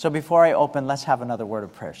So before I open, let's have another word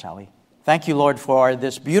of prayer, shall we? Thank you, Lord, for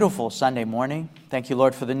this beautiful Sunday morning. Thank you,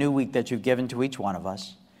 Lord, for the new week that you've given to each one of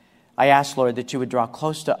us. I ask, Lord, that you would draw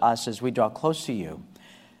close to us as we draw close to you.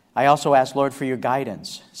 I also ask, Lord, for your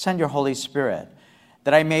guidance. Send your Holy Spirit,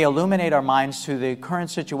 that I may illuminate our minds to the current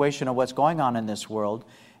situation of what's going on in this world,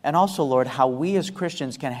 and also, Lord, how we as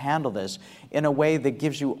Christians can handle this in a way that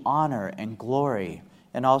gives you honor and glory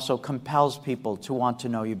and also compels people to want to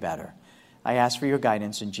know you better. I ask for your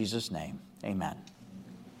guidance in Jesus' name. Amen.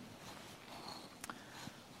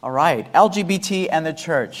 All right, LGBT and the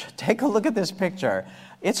church. Take a look at this picture.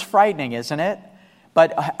 It's frightening, isn't it?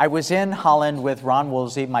 But I was in Holland with Ron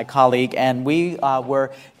Woolsey, my colleague, and we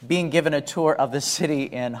were being given a tour of the city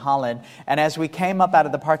in Holland. And as we came up out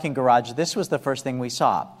of the parking garage, this was the first thing we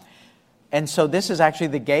saw. And so this is actually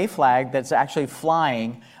the gay flag that's actually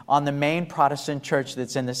flying on the main Protestant church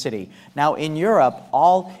that's in the city. Now in Europe,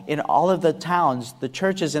 in all of the towns, the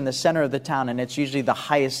church is in the center of the town, and it's usually the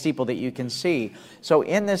highest steeple that you can see. So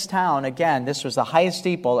in this town, again, this was the highest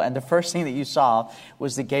steeple, and the first thing that you saw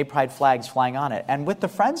was the gay pride flags flying on it. And with the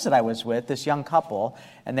friends that I was with, this young couple,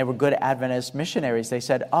 and they were good Adventist missionaries, they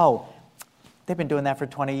said, oh, they've been doing that for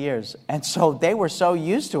 20 years. And so they were so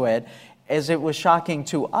used to it, as it was shocking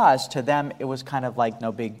to us, to them it was kind of like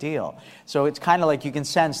no big deal. So it's kind of like you can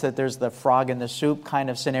sense that there's the frog in the soup kind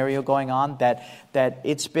of scenario going on, that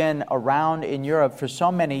it's been around in Europe for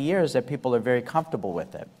so many years that people are very comfortable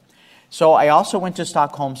with it. So I also went to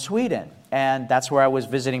Stockholm, Sweden, and that's where I was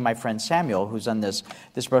visiting my friend Samuel, who's on this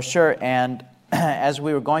brochure. And as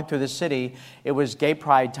we were going through the city, it was Gay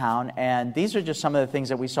Pride Town, and these are just some of the things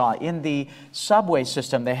that we saw. In the subway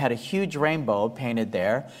system, they had a huge rainbow painted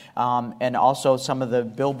there, and also some of the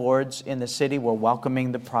billboards in the city were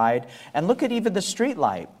welcoming the pride. And look at even the street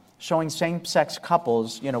light, showing same-sex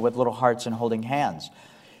couples, with little hearts and holding hands.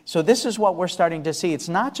 So this is what we're starting to see. It's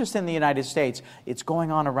not just in the United States, it's going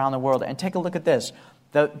on around the world. And take a look at this.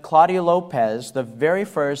 Claudia Lopez, the very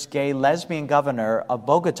first gay lesbian governor of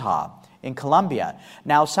Bogota, in Colombia.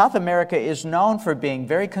 Now, South America is known for being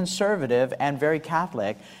very conservative and very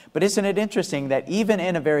Catholic, but isn't it interesting that even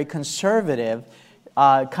in a very conservative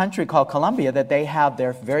country called Colombia, that they have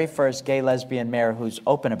their very first gay lesbian mayor who's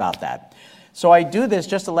open about that. So I do this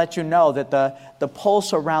just to let you know that the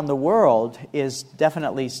pulse around the world is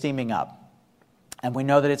definitely steaming up, and we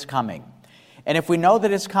know that it's coming. And if we know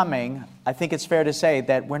that it's coming, I think it's fair to say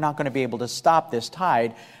that we're not going to be able to stop this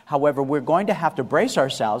tide. However, we're going to have to brace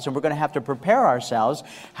ourselves, and we're going to have to prepare ourselves.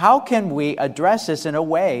 How can we address this in a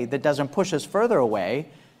way that doesn't push us further away,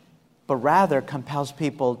 but rather compels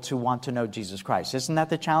people to want to know Jesus Christ? Isn't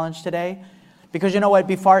that the challenge today? Because you know what? It'd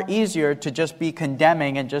be far easier to just be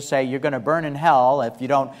condemning and just say, you're going to burn in hell if you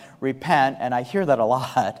don't repent. And I hear that a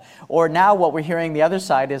lot. Or now what we're hearing the other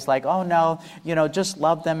side is like, oh no, just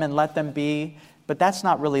love them and let them be. But that's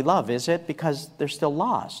not really love, is it? Because they're still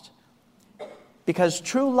lost. Because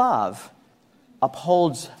true love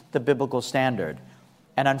upholds the biblical standard.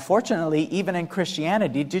 And unfortunately, even in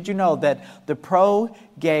Christianity, did you know that the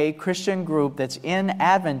pro-gay Christian group that's in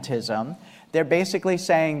Adventism, they're basically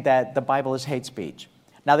saying that the Bible is hate speech.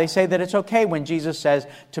 Now, they say that it's okay when Jesus says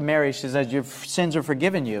to Mary, she says, your sins are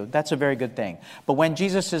forgiven you. That's a very good thing. But when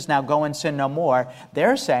Jesus says, now go and sin no more,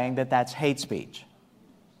 they're saying that that's hate speech.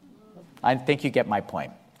 I think you get my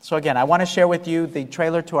point. So again, I want to share with you the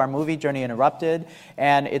trailer to our movie, Journey Interrupted,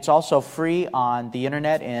 and it's also free on the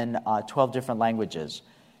internet in 12 different languages.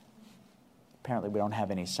 Apparently, we don't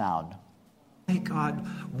have any sound. Hey, God,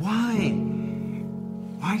 why?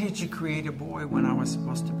 Why did you create a boy when I was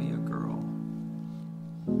supposed to be a girl?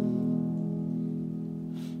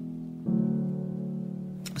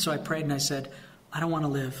 So I prayed and I said, I don't want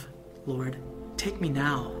to live, Lord. Take me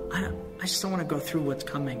now. I just don't want to go through what's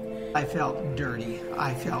coming. I felt dirty.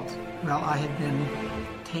 I had been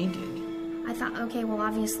tainted. I thought, okay, well,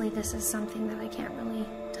 obviously this is something that I can't really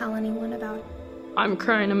tell anyone about. I'm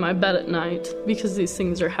crying in my bed at night because these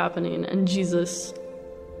things are happening, and Jesus,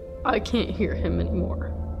 I can't hear him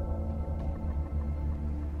anymore.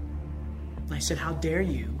 I said, how dare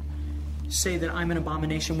you say that I'm an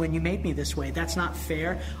abomination when you made me this way? That's not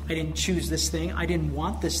fair. I didn't choose this thing. I didn't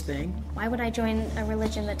want this thing. Why would I join a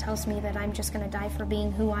religion that tells me that I'm just going to die for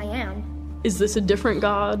being who I am? Is this a different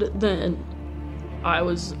God than I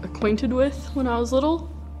was acquainted with when I was little?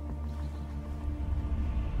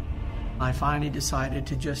 I finally decided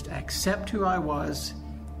to just accept who I was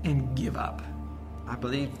and give up. I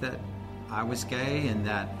believed that I was gay and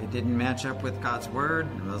that it didn't match up with God's word.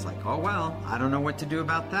 And I was like, oh, well, I don't know what to do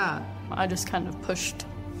about that. I just kind of pushed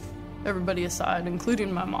everybody aside,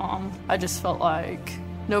 including my mom. I just felt like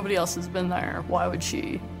nobody else has been there. Why would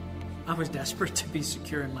she I was desperate to be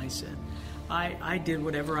secure in my sin. I did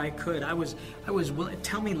whatever I could. I was willing.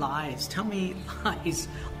 Tell me lies. Tell me lies.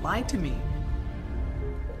 Lie to me.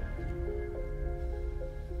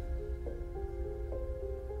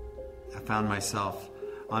 I found myself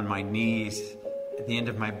on my knees at the end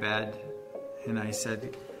of my bed, and I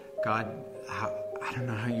said, God, I don't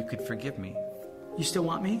know how you could forgive me. You still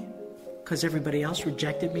want me? Because everybody else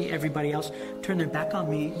rejected me. Everybody else turned their back on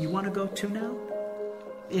me. You want to go too now?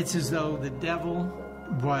 It's as though the devil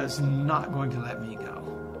was not going to let me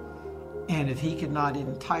go. And if he could not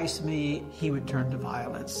entice me, he would turn to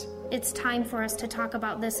violence. It's time for us to talk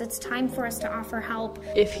about this. It's time for us to offer help.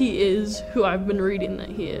 If he is who I've been reading that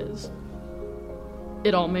he is,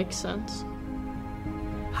 it all makes sense.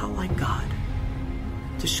 How like God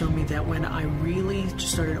to show me that when I really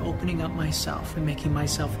just started opening up myself and making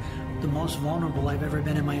myself the most vulnerable I've ever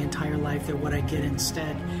been in my entire life, that what I get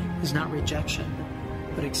instead is not rejection,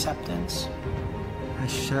 but acceptance. I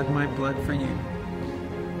shed my blood for you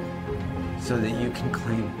so that you can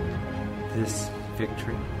claim this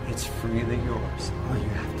victory. It's freely yours. All you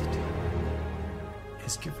have to do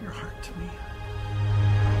is give your heart to me.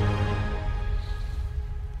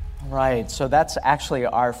 Right, so that's actually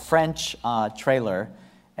our French trailer.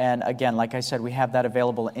 And again, like I said, we have that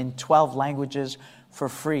available in 12 languages for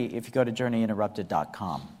free if you go to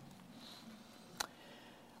journeyinterrupted.com.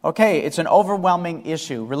 Okay, it's an overwhelming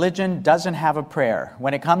issue. Religion doesn't have a prayer.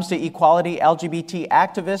 When it comes to equality, LGBT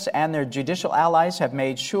activists and their judicial allies have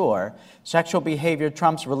made sure sexual behavior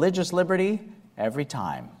trumps religious liberty every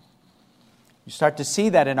time. You start to see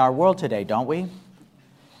that in our world today, don't we?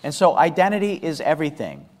 And so identity is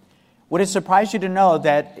everything. Would it surprise you to know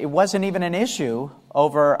that it wasn't even an issue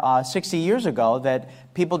over 60 years ago that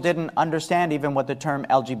people didn't understand even what the term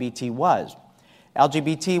LGBT was?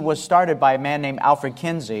 LGBT was started by a man named Alfred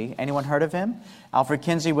Kinsey. Anyone heard of him? Alfred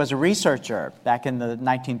Kinsey was a researcher back in the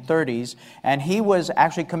 1930s, and he was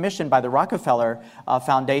actually commissioned by the Rockefeller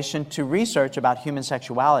Foundation to research about human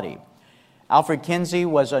sexuality. Alfred Kinsey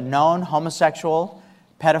was a known homosexual,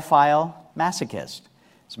 pedophile, masochist.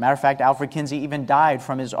 As a matter of fact, Alfred Kinsey even died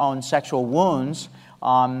from his own sexual wounds.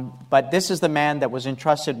 But this is the man that was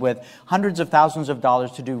entrusted with hundreds of thousands of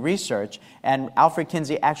dollars to do research. And Alfred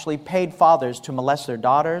Kinsey actually paid fathers to molest their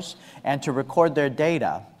daughters and to record their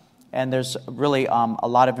data. And there's really a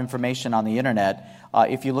lot of information on the internet.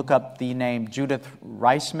 If you look up the name Judith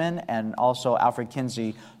Reisman and also Alfred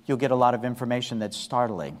Kinsey, you'll get a lot of information that's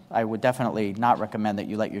startling. I would definitely not recommend that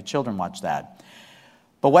you let your children watch that.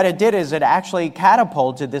 But what it did is it actually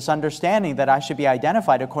catapulted this understanding that I should be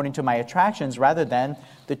identified according to my attractions rather than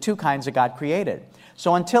the two kinds that God created.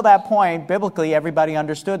 So until that point, biblically, everybody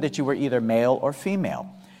understood that you were either male or female.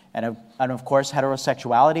 And of course,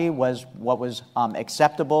 heterosexuality was what was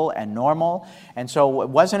acceptable and normal. And so it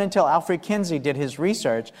wasn't until Alfred Kinsey did his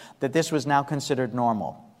research that this was now considered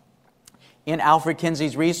normal. In Alfred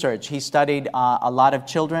Kinsey's research, he studied a lot of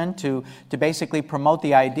children to basically promote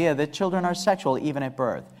the idea that children are sexual even at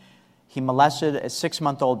birth. He molested a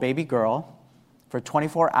 6-month-old baby girl for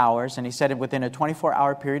 24 hours, and he said within a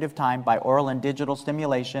 24-hour period of time, by oral and digital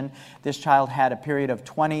stimulation, this child had a period of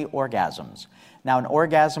 20 orgasms. Now, an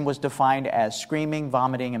orgasm was defined as screaming,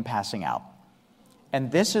 vomiting, and passing out.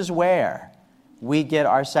 And this is where we get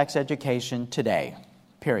our sex education today,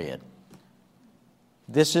 period.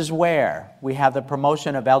 This is where we have the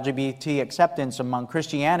promotion of LGBT acceptance among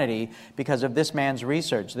Christianity because of this man's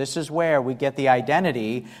research. This is where we get the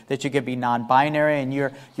identity that you can be non-binary and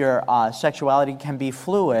your sexuality can be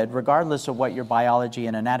fluid regardless of what your biology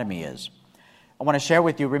and anatomy is. I want to share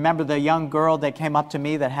with you, remember the young girl that came up to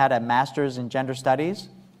me that had a master's in gender studies?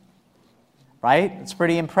 Right? It's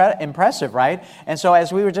pretty impressive, right? And so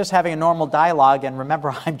as we were just having a normal dialogue, and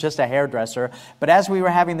remember, I'm just a hairdresser, but as we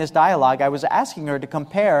were having this dialogue, I was asking her to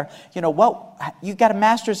compare, you got a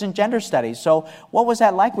master's in gender studies, so what was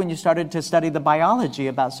that like when you started to study the biology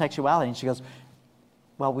about sexuality? And she goes,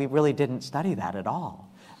 well, we really didn't study that at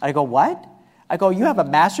all. I go, what? I go, you have a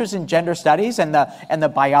master's in gender studies and the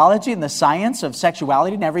biology and the science of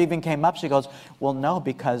sexuality never even came up? She goes, well, no,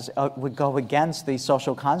 because it would go against the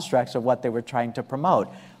social constructs of what they were trying to promote.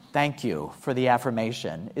 Thank you for the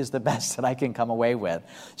affirmation is the best that I can come away with.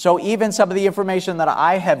 So even some of the information that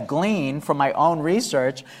I have gleaned from my own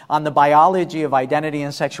research on the biology of identity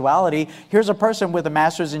and sexuality, here's a person with a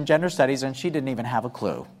master's in gender studies and she didn't even have a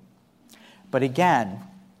clue. But again,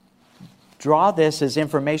 draw this as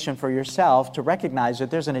information for yourself to recognize that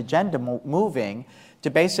there's an agenda moving to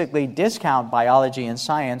basically discount biology and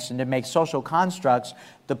science and to make social constructs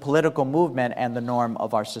the political movement and the norm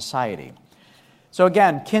of our society. So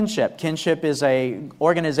again, kinship. Kinship is an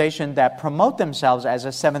organization that promote themselves as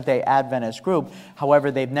a Seventh-day Adventist group.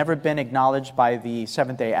 However, they've never been acknowledged by the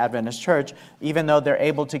Seventh-day Adventist Church, even though they're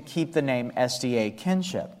able to keep the name SDA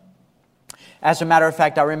Kinship. As a matter of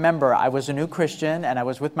fact, I remember I was a new Christian, and I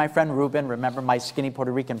was with my friend Ruben, remember my skinny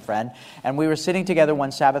Puerto Rican friend, and we were sitting together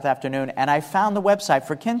one Sabbath afternoon, and I found the website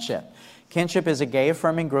for Kinship. Kinship is a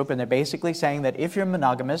gay-affirming group, and they're basically saying that if you're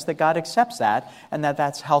monogamous, that God accepts that, and that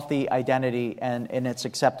that's healthy identity, and it's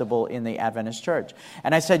acceptable in the Adventist Church.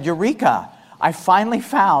 And I said, Eureka! I finally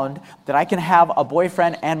found that I can have a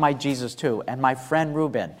boyfriend and my Jesus too, and my friend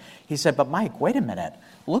Ruben. He said, but Mike, wait a minute.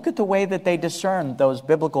 Look at the way that they discern those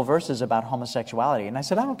biblical verses about homosexuality. And I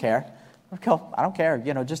said, I don't care. I don't care.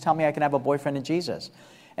 Just tell me I can have a boyfriend in Jesus.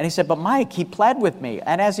 And he said, but Mike, he pled with me.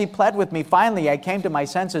 And as he pled with me, finally I came to my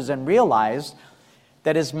senses and realized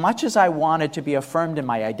that as much as I wanted to be affirmed in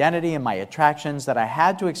my identity and my attractions, that I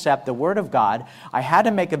had to accept the Word of God, I had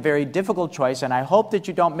to make a very difficult choice, and I hope that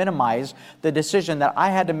you don't minimize the decision that I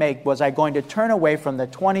had to make. Was I going to turn away from the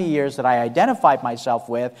 20 years that I identified myself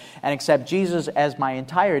with and accept Jesus as my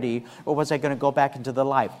entirety, or was I going to go back into the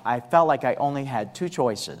life? I felt like I only had two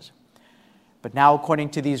choices. But now, according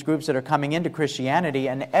to these groups that are coming into Christianity,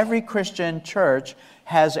 and every Christian church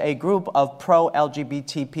has a group of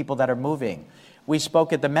pro-LGBT people that are moving. We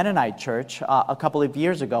spoke at the Mennonite Church a couple of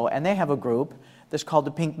years ago, and they have a group that's called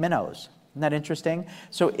the Pink Minnows. Isn't that interesting?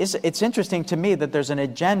 So it's interesting to me that there's an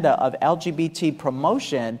agenda of LGBT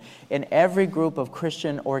promotion in every group of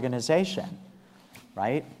Christian organization,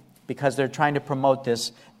 right? Because they're trying to promote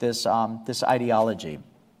this ideology.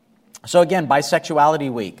 So again,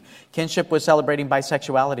 Bisexuality Week. Kinship was celebrating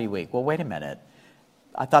Bisexuality Week. Well, wait a minute.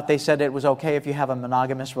 I thought they said it was okay if you have a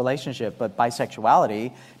monogamous relationship, but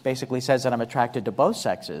bisexuality basically says that I'm attracted to both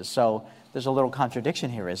sexes. So there's a little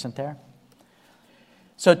contradiction here, isn't there?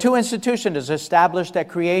 So two institutions established at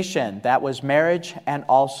creation. That was marriage and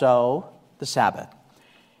also the Sabbath.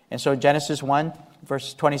 And so Genesis 1,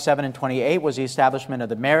 verse 27 and 28 was the establishment of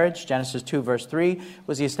the marriage. Genesis 2, verse 3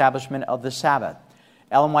 was the establishment of the Sabbath.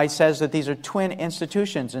 Ellen White says that these are twin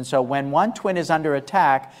institutions, and so when one twin is under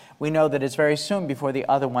attack, we know that it's very soon before the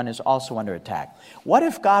other one is also under attack. What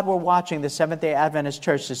if God were watching the Seventh-day Adventist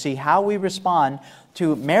Church to see how we respond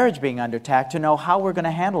to marriage being under attack, to know how we're going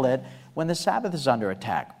to handle it when the Sabbath is under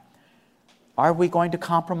attack? Are we going to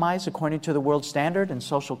compromise according to the world standard and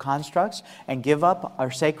social constructs and give up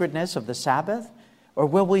our sacredness of the Sabbath? Or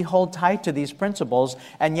will we hold tight to these principles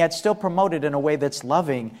and yet still promote it in a way that's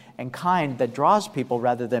loving and kind, that draws people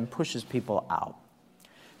rather than pushes people out?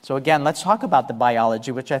 So again, let's talk about the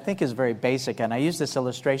biology, which I think is very basic. And I used this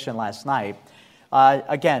illustration last night.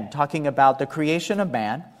 Again, talking about the creation of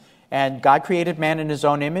man. And God created man in His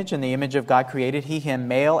own image. In the image of God created He him,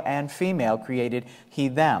 male and female created He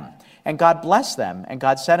them. And God blessed them. And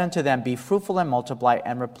God said unto them, be fruitful and multiply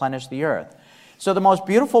and replenish the earth. So the most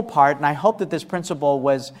beautiful part, and I hope that this principle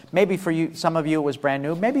was, maybe for you, some of you it was brand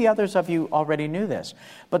new, maybe others of you already knew this,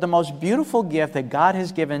 but the most beautiful gift that God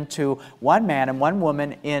has given to one man and one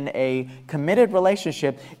woman in a committed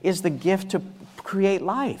relationship is the gift to create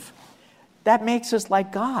life. That makes us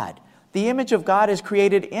like God. The image of God is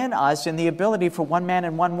created in us in the ability for one man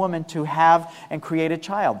and one woman to have and create a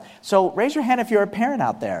child. So raise your hand if you're a parent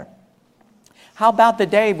out there. How about the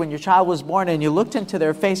day when your child was born and you looked into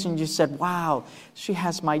their face and you said, wow, she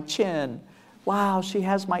has my chin. Wow, she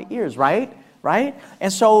has my ears, right? Right?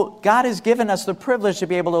 And so God has given us the privilege to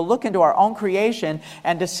be able to look into our own creation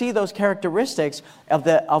and to see those characteristics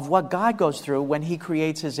of what God goes through when He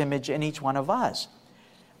creates His image in each one of us.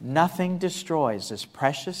 Nothing destroys this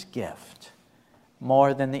precious gift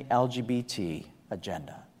more than the LGBT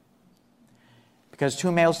agenda. Because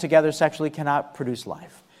two males together sexually cannot produce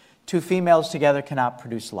life. Two females together cannot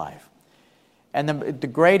produce life. And the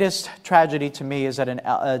greatest tragedy to me is that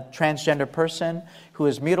a transgender person who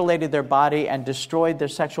has mutilated their body and destroyed their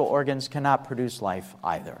sexual organs cannot produce life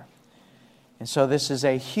either. And so this is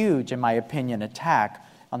a huge, in my opinion, attack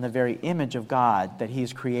on the very image of God that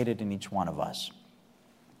He's created in each one of us.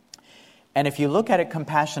 And if you look at it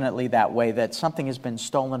compassionately that way, that something has been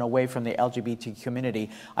stolen away from the LGBT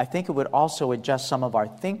community, I think it would also adjust some of our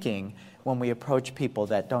thinking when we approach people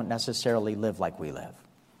that don't necessarily live like we live.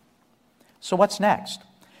 So what's next?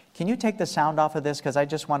 Can you take the sound off of this? Because I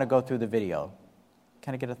just want to go through the video.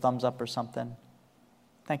 Can I get a thumbs up or something?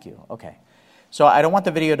 Thank you. Okay. So I don't want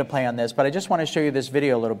the video to play on this, but I just want to show you this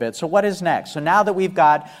video a little bit. So what is next? So now that we've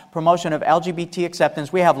got promotion of LGBT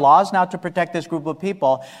acceptance, we have laws now to protect this group of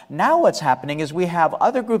people. Now what's happening is we have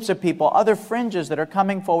other groups of people, other fringes that are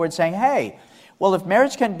coming forward saying, hey, Well, if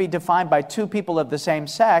marriage can be defined by two people of the same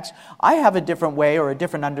sex, I have a different way or a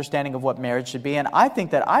different understanding of what marriage should be, and I think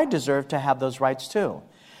that I deserve to have those rights too.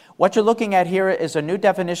 What you're looking at here is a new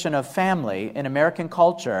definition of family in American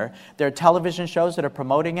culture. There are television shows that are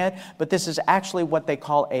promoting it, but this is actually what they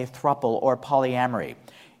call a throuple or polyamory.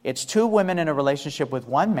 It's two women in a relationship with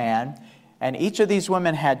one man, and each of these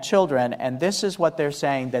women had children, and this is what they're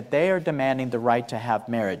saying that they are demanding the right to have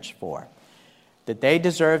marriage for. That they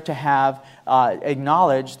deserve to have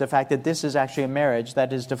acknowledged the fact that this is actually a marriage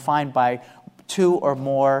that is defined by two or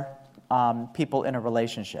more people in a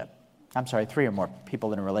relationship. I'm sorry, three or more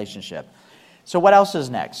people in a relationship. So what else is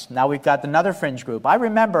next? Now we've got another fringe group. I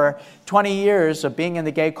remember 20 years of being in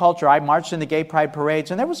the gay culture. I marched in the gay pride parades,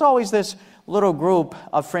 and there was always this little group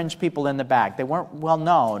of fringe people in the back. They weren't well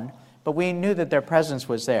known, but we knew that their presence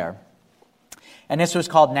was there. And this was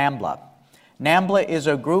called NAMBLA. NAMBLA is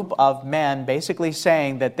a group of men basically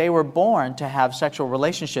saying that they were born to have sexual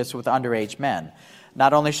relationships with underage men.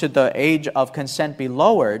 Not only should the age of consent be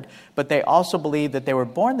lowered, but they also believe that they were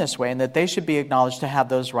born this way and that they should be acknowledged to have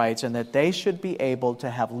those rights and that they should be able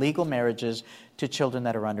to have legal marriages to children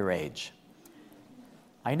that are underage.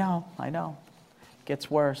 I know. It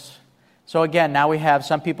gets worse. So again, now we have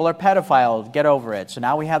some people are pedophiles. Get over it. So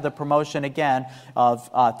now we have the promotion again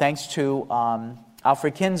of, thanks to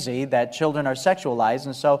Alfred Kinsey, that children are sexualized,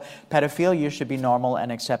 and so pedophilia should be normal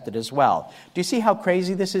and accepted as well. Do you see how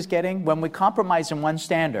crazy this is getting? When we compromise in one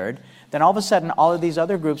standard, then all of a sudden all of these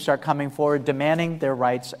other groups start coming forward demanding their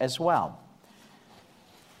rights as well.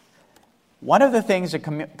 One of the things that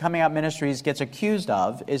Coming Out Ministries gets accused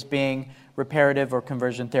of is being reparative or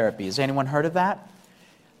conversion therapy. Has anyone heard of that?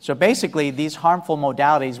 So basically, these harmful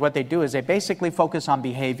modalities, what they do is they basically focus on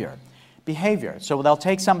behavior. So they'll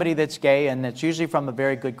take somebody that's gay, and it's usually from a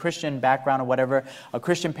very good Christian background or whatever, a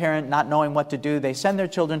Christian parent not knowing what to do. They send their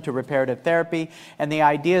children to reparative therapy, and the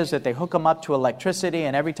idea is that they hook them up to electricity,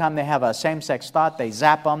 and every time they have a same-sex thought, they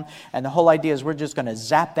zap them, and the whole idea is we're just going to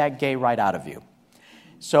zap that gay right out of you.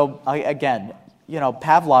 So again,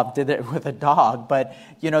 Pavlov did it with a dog, but,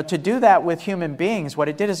 to do that with human beings, what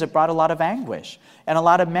it did is it brought a lot of anguish. And a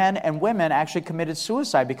lot of men and women actually committed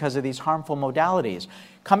suicide because of these harmful modalities.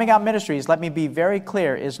 Coming Out Ministries, let me be very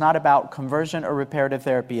clear, is not about conversion or reparative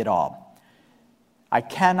therapy at all. I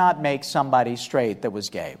cannot make somebody straight that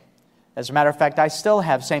was gay. As a matter of fact, I still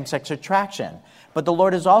have same-sex attraction. But the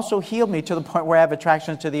Lord has also healed me to the point where I have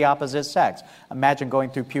attraction to the opposite sex. Imagine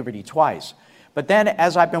going through puberty twice. But then,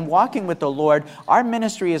 as I've been walking with the Lord, our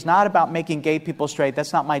ministry is not about making gay people straight.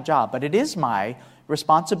 That's not my job. But it is my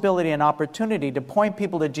responsibility and opportunity to point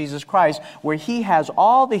people to Jesus Christ, where He has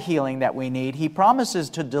all the healing that we need. He promises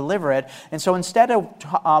to deliver it. And so instead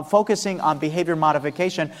of focusing on behavior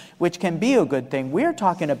modification, which can be a good thing, we're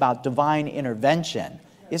talking about divine intervention.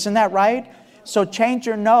 Isn't that right? So change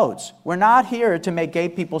your notes. We're not here to make gay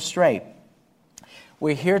people straight.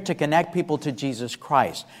 We're here to connect people to Jesus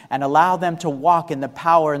Christ and allow them to walk in the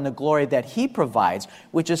power and the glory that He provides,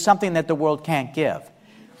 which is something that the world can't give.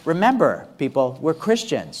 Remember, people, we're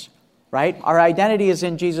Christians, right? Our identity is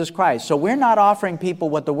in Jesus Christ. So we're not offering people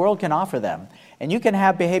what the world can offer them. And you can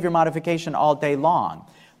have behavior modification all day long.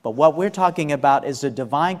 But what we're talking about is the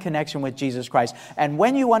divine connection with Jesus Christ. And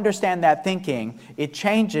when you understand that thinking, it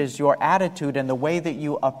changes your attitude and the way that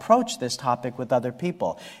you approach this topic with other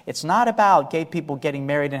people. It's not about gay people getting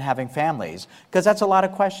married and having families, because that's a lot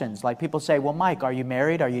of questions. Like people say, well, Mike, are you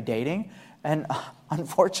married? Are you dating? And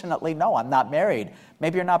unfortunately, no, I'm not married.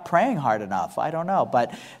 Maybe you're not praying hard enough. I don't know.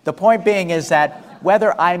 But the point being is that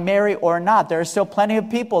whether I marry or not, there are still plenty of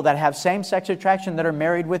people that have same-sex attraction that are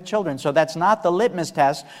married with children. So that's not the litmus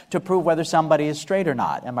test to prove whether somebody is straight or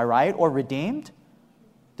not. Am I right? Or redeemed?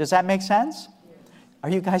 Does that make sense? Are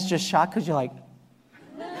you guys just shocked because you're like...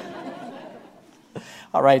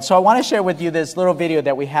 All right, so I want to share with you this little video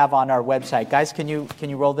that we have on our website. Guys, can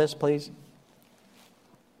you roll this, please?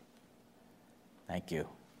 Thank you.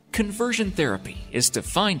 Conversion therapy is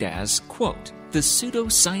defined as, quote, the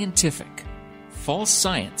pseudo-scientific, false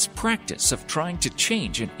science practice of trying to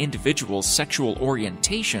change an individual's sexual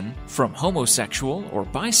orientation from homosexual or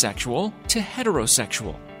bisexual to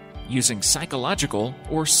heterosexual, using psychological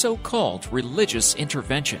or so-called religious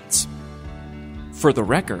interventions. For the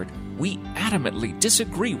record, we adamantly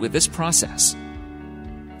disagree with this process.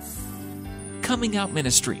 Coming Out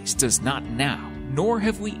Ministries does not now, nor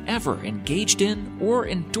have we ever engaged in or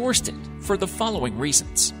endorsed it for the following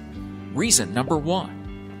reasons. Reason number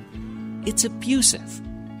 1, it's abusive.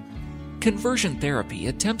 Conversion therapy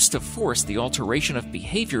attempts to force the alteration of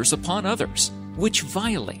behaviors upon others, which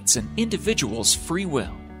violates an individual's free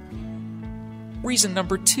will. Reason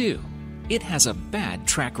number 2, it has a bad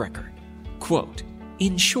track record. Quote,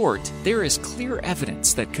 "In short, there is clear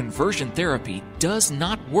evidence that conversion therapy does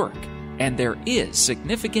not work, and there is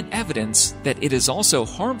significant evidence that it is also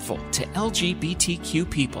harmful to LGBTQ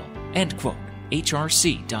people." End quote,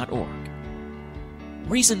 hrc.org.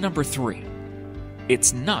 Reason number 3,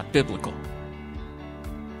 it's not biblical.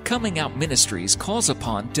 Coming Out Ministries calls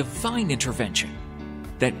upon divine intervention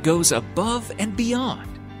that goes above and beyond.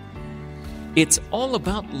 It's all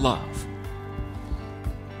about love.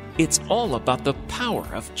 It's all about the power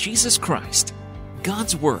of Jesus Christ.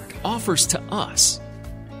 God's Word offers to us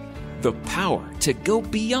the power to go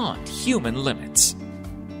beyond human limits.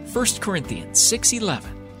 1 Corinthians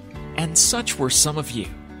 6:11, "And such were some of you,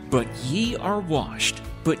 but ye are washed,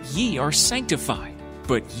 but ye are sanctified,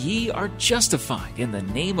 but ye are justified in the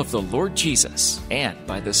name of the Lord Jesus, and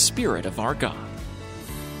by the Spirit of our God."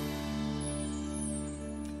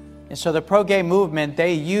 And so the pro-gay movement,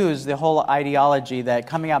 they use the whole ideology that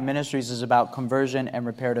Coming Out Ministries is about conversion and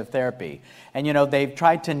reparative therapy. And, they've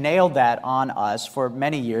tried to nail that on us for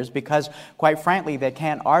many years because, quite frankly, they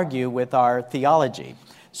can't argue with our theology.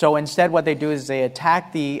 So instead what they do is they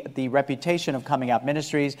attack the reputation of Coming Out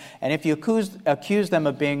Ministries, and if you accuse them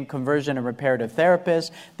of being conversion and reparative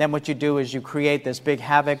therapists, then what you do is you create this big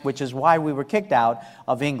havoc, which is why we were kicked out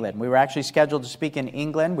of England. We were actually scheduled to speak in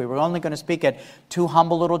England. We were only going to speak at 2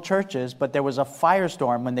 humble little churches, but there was a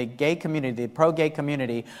firestorm when the gay community, the pro-gay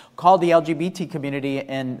community, called the LGBT community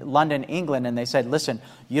in London, England, and they said, listen,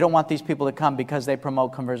 you don't want these people to come because they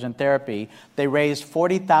promote conversion therapy. They raised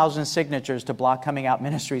 40,000 signatures to block Coming Out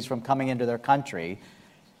Ministries from coming into their country,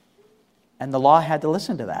 and the law had to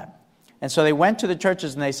listen to that. And so they went to the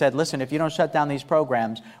churches and they said, listen, if you don't shut down these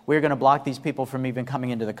programs, we're going to block these people from even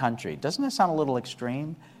coming into the country. Doesn't that sound a little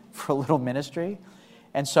extreme for a little ministry?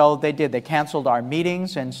 And so they did. They canceled our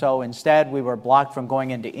meetings, and so instead we were blocked from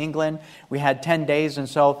going into England. We had 10 days, and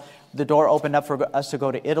so the door opened up for us to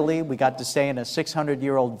go to Italy. We got to stay in a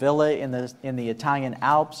 600-year-old villa in the Italian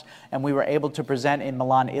Alps, and we were able to present in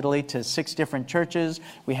Milan, Italy, to 6 different churches.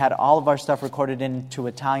 We had all of our stuff recorded into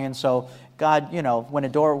Italian. So God, when a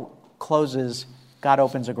door closes, God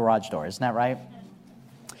opens a garage door. Isn't that right?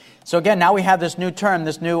 So again, now we have this new term,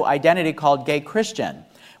 this new identity called gay Christian.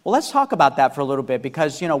 Well, let's talk about that for a little bit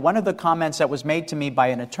because, one of the comments that was made to me by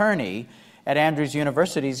an attorney at Andrews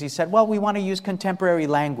University, he said, well, we want to use contemporary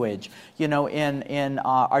language, in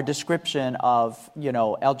our description of,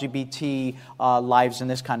 LGBT lives and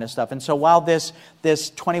this kind of stuff. And so while this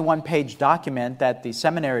 21-page document that the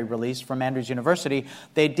seminary released from Andrews University,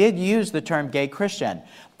 they did use the term gay Christian.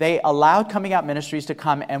 They allowed Coming Out Ministries to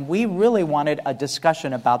come, and we really wanted a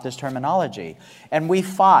discussion about this terminology. And we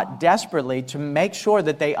fought desperately to make sure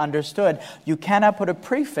that they understood you cannot put a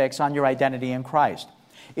prefix on your identity in Christ.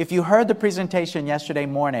 If you heard the presentation yesterday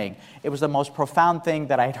morning, it was the most profound thing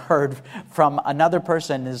that I'd heard from another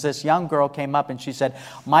person. Is this young girl came up and she said,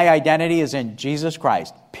 my identity is in Jesus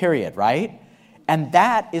Christ, period, right? And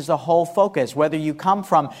that is the whole focus. Whether you come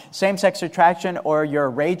from same-sex attraction or you're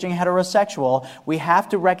raging heterosexual, we have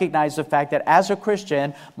to recognize the fact that as a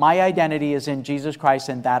Christian, my identity is in Jesus Christ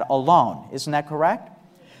and that alone. Isn't that correct?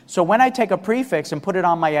 So when I take a prefix and put it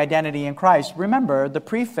on my identity in Christ, remember, the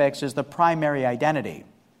prefix is the primary identity.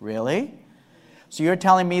 Really? So you're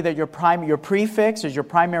telling me that your prefix is your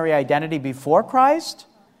primary identity before Christ?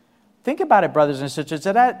 Think about it, brothers and sisters.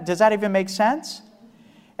 Does that even make sense?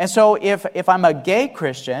 And so if I'm a gay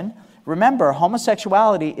Christian, remember,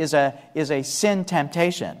 homosexuality is a sin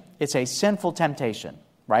temptation. It's a sinful temptation,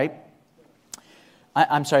 right?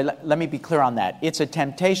 I'm sorry, let me be clear on that. It's a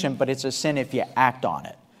temptation, but it's a sin if you act on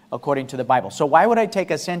it, according to the Bible. So why would I take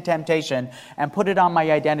a sin temptation and put it on my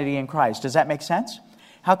identity in Christ? Does that make sense?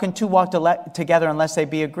 How can 2 walk together unless they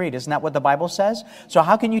be agreed? Isn't that what the Bible says? So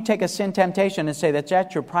how can you take a sin temptation and say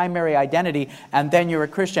that's your primary identity and then you're a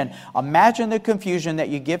Christian? Imagine the confusion that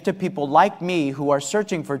you give to people like me who are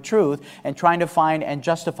searching for truth and trying to find and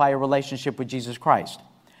justify a relationship with Jesus Christ.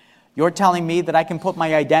 You're telling me that I can put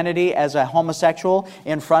my identity as a homosexual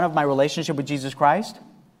in front of my relationship with Jesus Christ?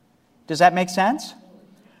 Does that make sense?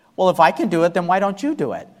 Well, if I can do it, then why don't you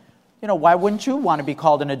do it? Why wouldn't you want to be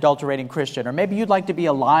called an adulterating Christian? Or maybe you'd like to be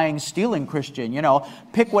a lying, stealing Christian.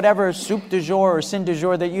 Pick whatever soup du jour or sin du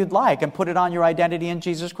jour that you'd like and put it on your identity in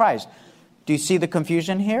Jesus Christ. Do you see the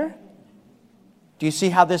confusion here? Do you see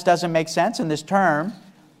how this doesn't make sense? And this term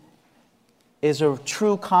is a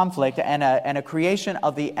true conflict and a creation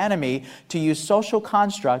of the enemy to use social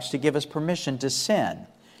constructs to give us permission to sin.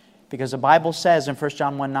 Because the Bible says in 1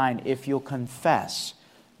 John 1:9, if you'll confess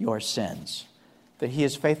your sins, that he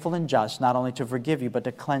is faithful and just, not only to forgive you, but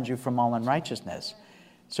to cleanse you from all unrighteousness.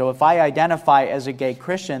 So if I identify as a gay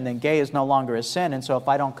Christian, then gay is no longer a sin. And so if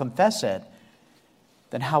I don't confess it,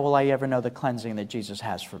 then how will I ever know the cleansing that Jesus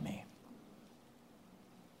has for me?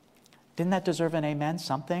 Didn't that deserve an amen?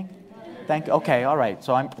 Something? Okay, all right.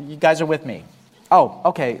 So you guys are with me. Oh,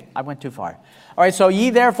 okay. I went too far. All right, so ye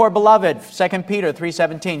therefore, beloved, 2 Peter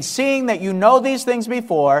 3:17, seeing that you know these things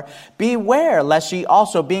before, beware lest ye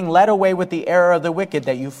also, being led away with the error of the wicked,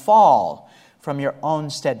 that you fall from your own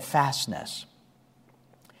steadfastness.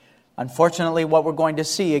 Unfortunately, what we're going to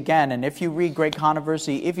see again, and if you read Great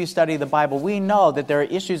Controversy, if you study the Bible, we know that there are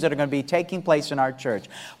issues that are going to be taking place in our church.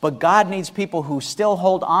 But God needs people who still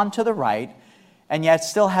hold on to the right and yet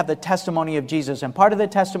still have the testimony of Jesus. And part of the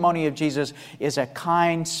testimony of Jesus is a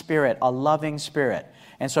kind spirit, a loving spirit.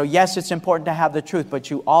 And so, yes, it's important to have the truth,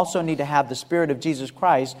 but you also need to have the Spirit of Jesus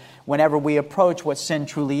Christ whenever we approach what sin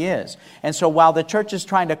truly is. And so while the church is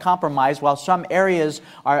trying to compromise, while some areas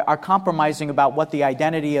are compromising about what the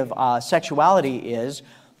identity of sexuality is,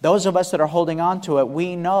 those of us that are holding on to it,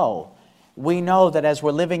 we know that as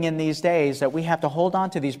we're living in these days that we have to hold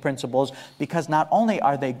on to these principles because not only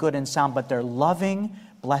are they good and sound, but they're loving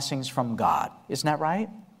blessings from God. Isn't that right?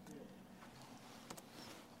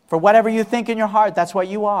 For whatever you think in your heart, that's what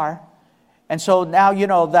you are. And so now,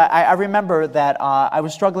 that I remember that I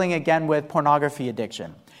was struggling again with pornography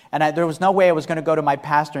addiction. And there was no way I was going to go to my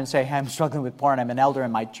pastor and say, hey, I'm struggling with porn. I'm an elder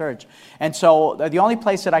in my church. And so the only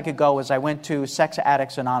place that I could go was I went to Sex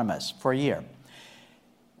Addicts Anonymous for a year.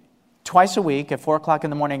 Twice a week at 4 o'clock in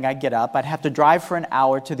the morning, I'd get up. I'd have to drive for an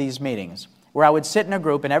hour to these meetings where I would sit in a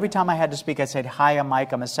group. And every time I had to speak, I'd say, hi, I'm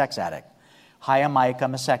Mike. I'm a sex addict. Hi, I'm Mike,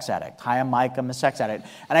 I'm a sex addict. Hi, I'm Mike, I'm a sex addict.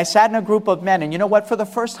 And I sat in a group of men, and you know what? For the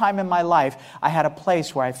first time in my life, I had a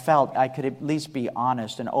place where I felt I could at least be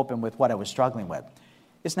honest and open with what I was struggling with.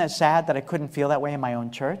 Isn't it sad that I couldn't feel that way in my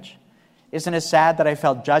own church? Isn't it sad that I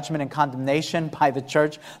felt judgment and condemnation by the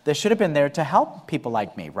church that should have been there to help people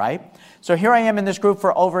like me, right? So here I am in this group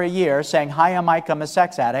for over a year saying, hi, I'm Mike, I'm a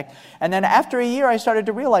sex addict. And then after a year, I started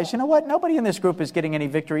to realize, you know what? Nobody in this group is getting any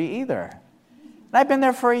victory either. And I've been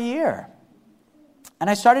there for a year. And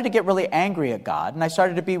I started to get really angry at God, and I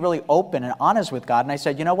started to be really open and honest with God, and I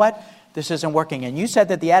said, you know what? This isn't working. And you said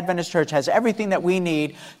that the Adventist Church has everything that we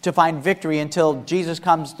need to find victory until Jesus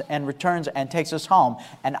comes and returns and takes us home,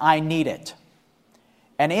 and I need it.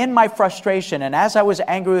 And in my frustration, and as I was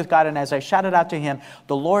angry with God, and as I shouted out to Him,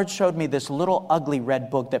 the Lord showed me this little ugly red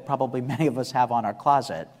book that probably many of us have on our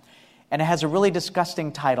closet. And it has a really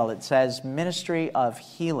disgusting title. It says, Ministry of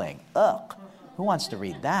Healing. Ugh, who wants to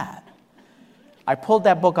read that? I pulled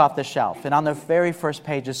that book off the shelf, and on the very first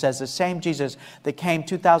page it says the same Jesus that came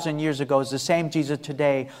 2,000 years ago is the same Jesus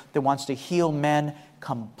today that wants to heal men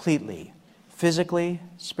completely, physically,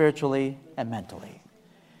 spiritually, and mentally.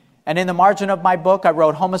 And in the margin of my book, I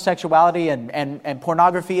wrote homosexuality and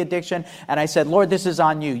pornography addiction, and I said, Lord, this is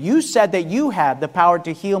on you. You said that you have the power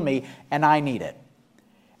to heal me, and I need it.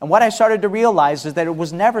 And what I started to realize is that it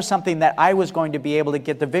was never something that I was going to be able to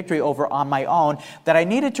get the victory over on my own, that I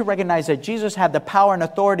needed to recognize that Jesus had the power and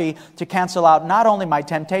authority to cancel out not only my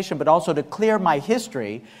temptation, but also to clear my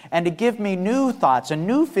history and to give me new thoughts and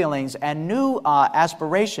new feelings and new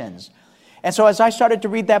aspirations. And so as I started to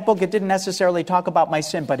read that book, it didn't necessarily talk about my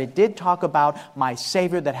sin, but it did talk about my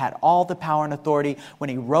Savior that had all the power and authority when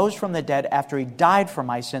He rose from the dead after He died for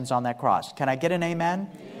my sins on that cross. Can I get an amen?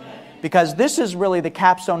 Because this is really the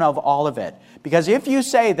capstone of all of it. Because if you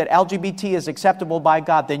say that LGBT is acceptable by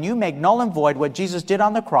God, then you make null and void what Jesus did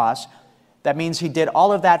on the cross. That means He did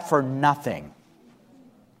all of that for nothing.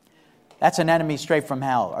 That's an enemy straight from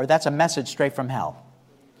hell, or that's a message straight from hell.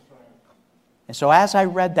 And so as I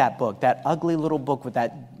read that book, that ugly little book with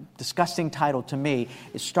that disgusting title, to me,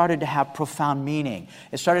 it started to have profound meaning.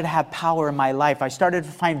 It started to have power in my life. I started to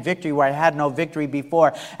find victory where I had no victory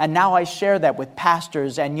before. And now I share that with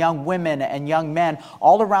pastors and young women and young men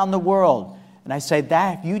all around the world. And I say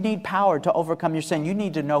that if you need power to overcome your sin, you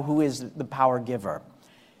need to know who is the power giver.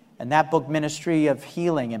 And that book, Ministry of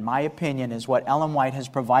Healing, in my opinion, is what Ellen White has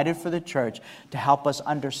provided for the church to help us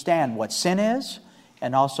understand what sin is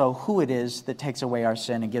and also who it is that takes away our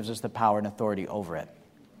sin and gives us the power and authority over it.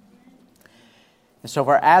 And so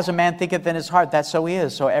for as a man thinketh in his heart, that's so he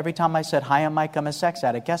is. So every time I said, hi, I'm Mike, I'm a sex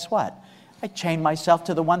addict, guess what? I chained myself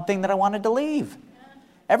to the one thing that I wanted to leave.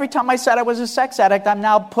 Every time I said I was a sex addict, I'm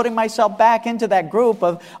now putting myself back into that group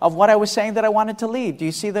of what I was saying that I wanted to leave. Do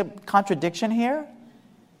you see the contradiction here?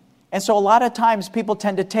 And so a lot of times people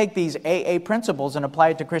tend to take these AA principles and apply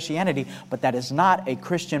it to Christianity, but that is not a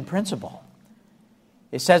Christian principle.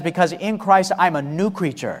 It says, because in Christ I'm a new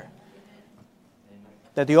creature.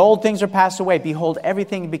 That the old things are passed away. Behold,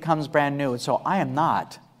 everything becomes brand new. And so I am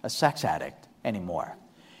not a sex addict anymore.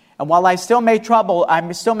 And while I still may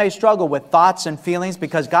struggle with thoughts and feelings,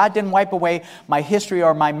 because God didn't wipe away my history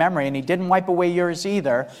or my memory, and He didn't wipe away yours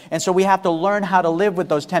either. And so we have to learn how to live with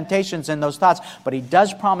those temptations and those thoughts. But He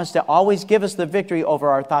does promise to always give us the victory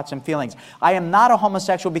over our thoughts and feelings. I am not a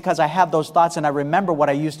homosexual because I have those thoughts and I remember what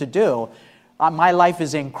I used to do. My life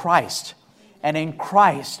is in Christ. And in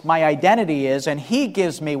Christ, my identity is, and He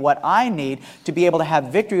gives me what I need to be able to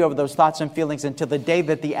have victory over those thoughts and feelings until the day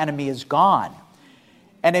that the enemy is gone.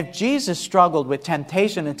 And if Jesus struggled with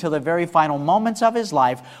temptation until the very final moments of His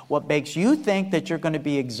life, what makes you think that you're going to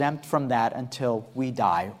be exempt from that until we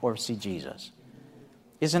die or see Jesus?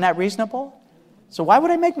 Isn't that reasonable? So why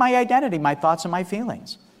would I make my identity my thoughts and my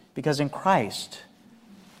feelings? Because in Christ,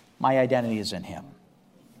 my identity is in Him.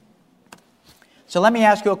 So let me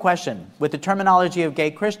ask you a question. With the terminology of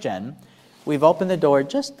gay Christian, we've opened the door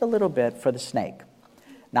just a little bit for the snake.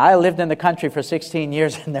 Now, I lived in the country for 16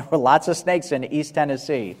 years, and there were lots of snakes in East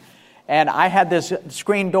Tennessee. And I had this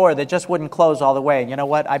screen door that just wouldn't close all the way. And you know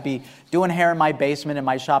what? I'd be doing hair in my basement in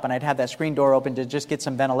my shop, and I'd have that screen door open to just get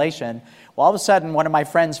some ventilation. Well, all of a sudden, one of my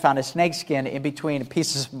friends found a snake skin in between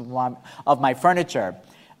pieces of my furniture.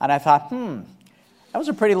 And I thought, that was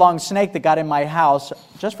a pretty long snake that got in my house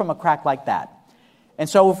just from a crack like that. And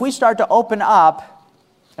so if we start to open up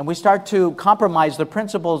and we start to compromise the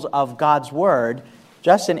principles of God's Word,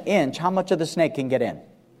 just an inch, how much of the snake can get in?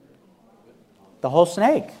 The whole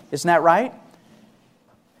snake. Isn't that right?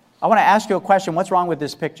 I want to ask you a question. What's wrong with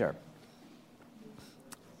this picture?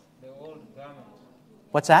 The old garment.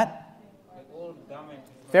 What's that? The old garment.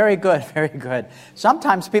 Very good, very good.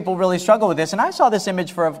 Sometimes people really struggle with this. And I saw this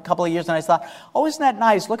image for a couple of years and I thought, oh, isn't that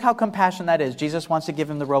nice? Look how compassionate that is. Jesus wants to give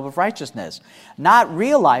him the robe of righteousness. Not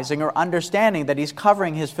realizing or understanding that he's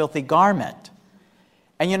covering his filthy garment.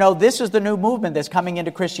 And you know, this is the new movement that's coming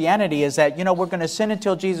into Christianity, is that, you know, we're going to sin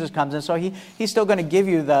until Jesus comes. And so he's still going to give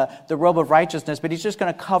you the robe of righteousness, but he's just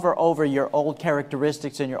going to cover over your old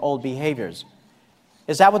characteristics and your old behaviors.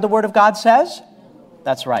 Is that what the Word of God says?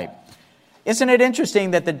 That's right. Isn't it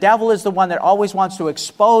interesting that the devil is the one that always wants to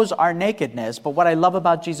expose our nakedness, but what I love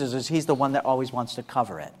about Jesus is he's the one that always wants to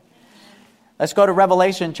cover it. Let's go to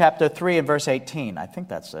Revelation chapter 3 and verse 18. I think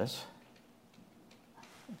that's this.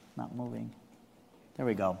 Not moving. There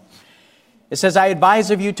we go. It says, I advise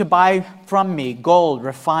of you to buy from me gold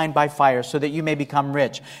refined by fire so that you may become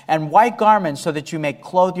rich, and white garments so that you may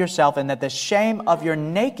clothe yourself, and that the shame of your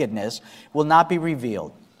nakedness will not be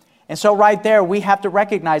revealed. And so right there, we have to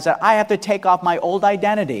recognize that I have to take off my old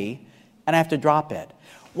identity and I have to drop it.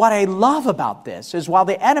 What I love about this is while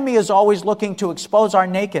the enemy is always looking to expose our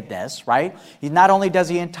nakedness, right? Not only does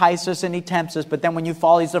he entice us and he tempts us, but then when you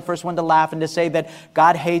fall, he's the first one to laugh and to say that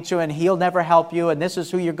God hates you and he'll never help you and this is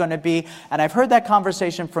who you're going to be. And I've heard that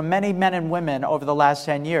conversation from many men and women over the last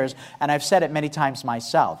 10 years, and I've said it many times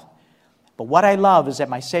myself. But what I love is that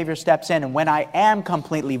my Savior steps in, and when I am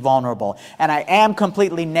completely vulnerable and I am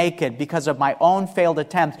completely naked because of my own failed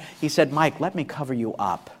attempt, he said, Mike, let me cover you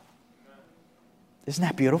up. Isn't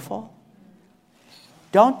that beautiful?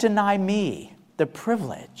 Don't deny me the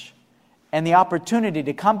privilege and the opportunity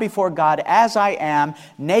to come before God as I am,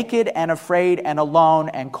 naked and afraid and alone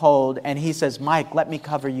and cold. And he says, Mike, let me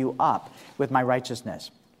cover you up with my righteousness.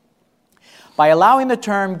 By allowing the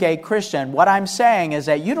term gay Christian, what I'm saying is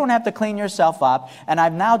that you don't have to clean yourself up, and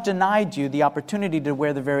I've now denied you the opportunity to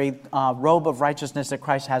wear the very robe of righteousness that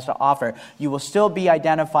Christ has to offer. You will still be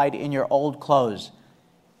identified in your old clothes.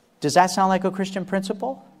 Does that sound like a Christian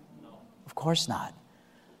principle? No. Of course not.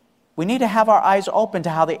 We need to have our eyes open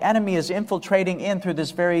to how the enemy is infiltrating in through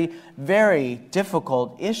this very, very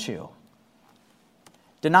difficult issue.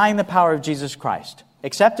 Denying the power of Jesus Christ.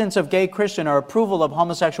 Acceptance of gay Christian or approval of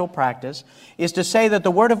homosexual practice is to say that the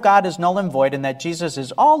Word of God is null and void and that Jesus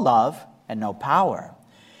is all love and no power.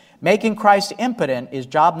 Making Christ impotent is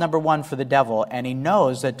job number one for the devil, and he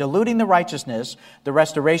knows that diluting the righteousness, the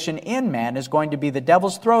restoration in man, is going to be the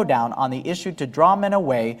devil's throwdown on the issue to draw men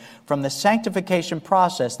away from the sanctification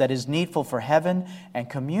process that is needful for heaven and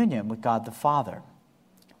communion with God the Father.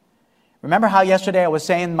 Remember how yesterday I was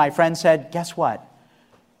saying, my friend said, guess what?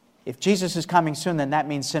 If Jesus is coming soon, then that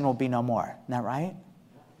means sin will be no more. Isn't that right?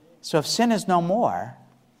 So if sin is no more,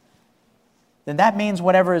 then that means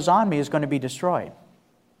whatever is on me is going to be destroyed.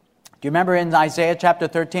 Do you remember in Isaiah chapter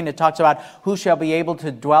 13, it talks about who shall be able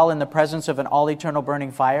to dwell in the presence of an all-eternal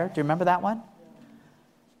burning fire? Do you remember that one?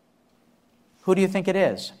 Who do you think it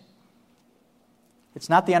is? It's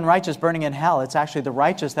not the unrighteous burning in hell. It's actually the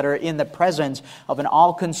righteous that are in the presence of an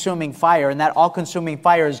all-consuming fire. And that all-consuming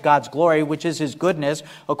fire is God's glory, which is His goodness.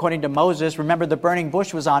 According to Moses, remember, the burning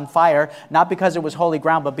bush was on fire, not because it was holy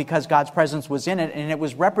ground, but because God's presence was in it. And it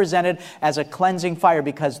was represented as a cleansing fire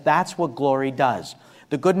because that's what glory does.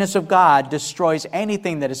 The goodness of God destroys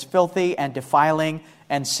anything that is filthy and defiling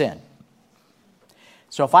and sin.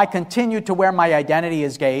 So if I continue to wear my identity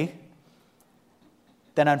as gay,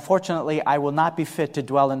 then unfortunately I will not be fit to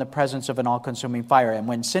dwell in the presence of an all-consuming fire. And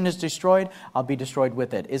when sin is destroyed, I'll be destroyed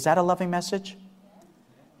with it. Is that a loving message?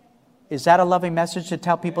 Is that a loving message to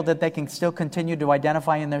tell people that they can still continue to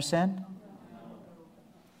identify in their sin?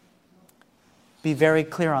 Be very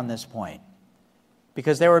clear on this point.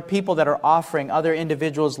 Because there are people that are offering other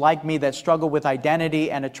individuals like me that struggle with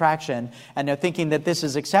identity and attraction, and they're thinking that this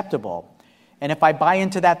is acceptable. And if I buy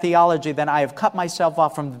into that theology, then I have cut myself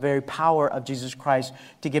off from the very power of Jesus Christ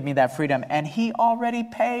to give me that freedom. And He already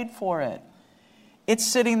paid for it. It's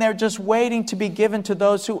sitting there just waiting to be given to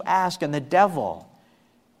those who ask. And the devil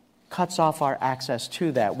cuts off our access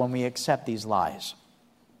to that when we accept these lies.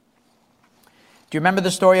 Do you remember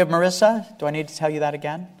the story of Marissa? Do I need to tell you that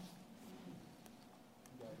again?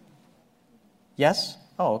 Yes?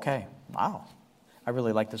 Oh, okay. Wow. I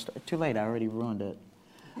really like this story. Too late. I already ruined it.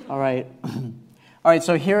 All right. All right,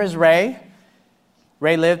 so here is Ray.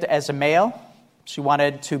 Ray lived as a male. She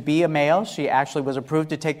wanted to be a male. She actually was approved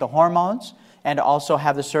to take the hormones and also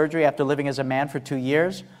have the surgery after living as a man for 2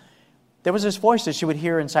 years. There was this voice that she would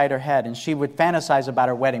hear inside her head, and she would fantasize about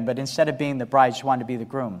her wedding, but instead of being the bride, she wanted to be the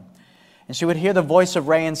groom. And she would hear the voice of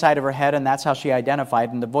Ray inside of her head, and that's how she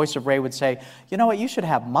identified. And the voice of Ray would say, you know what, you should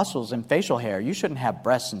have muscles and facial hair. You shouldn't have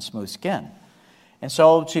breasts and smooth skin. And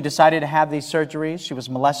so she decided to have these surgeries. She was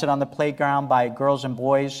molested on the playground by girls and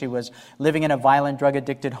boys. She was living in a violent,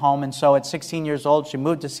 drug-addicted home. And so at 16 years old, she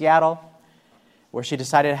moved to Seattle, where she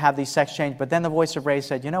decided to have these sex changes. But then the voice of Ray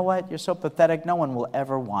said, you know what? You're so pathetic. No one will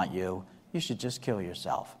ever want you. You should just kill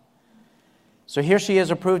yourself. So here she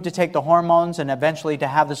is approved to take the hormones and eventually to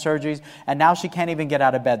have the surgeries. And now she can't even get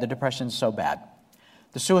out of bed. The depression is so bad.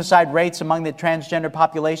 The suicide rates among the transgender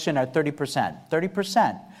population are 30%.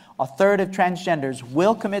 30%. A third of transgenders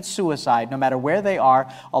will commit suicide no matter where they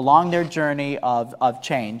are along their journey of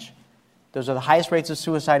change. Those are the highest rates of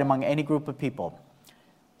suicide among any group of people.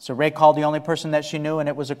 So Ray called the only person that she knew, and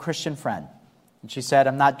it was a Christian friend. And she said,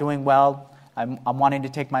 I'm not doing well. I'm wanting to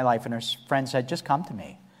take my life. And her friend said, just come to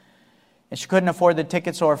me. And she couldn't afford the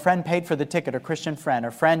ticket, so her friend paid for the ticket, her Christian friend.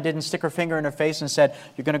 Her friend didn't stick her finger in her face and said,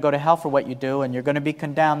 you're going to go to hell for what you do, and you're going to be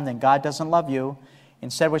condemned, and God doesn't love you.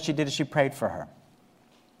 Instead, what she did is she prayed for her.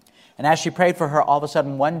 And as she prayed for her, all of a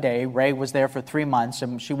sudden one day, Ray was there for 3 months,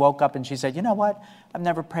 and she woke up and she said, you know what? I've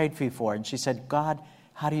never prayed for you before. And she said, God,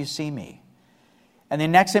 how do you see me? And the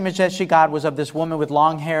next image that she got was of this woman with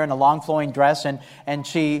long hair and a long flowing dress, and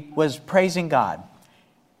she was praising God.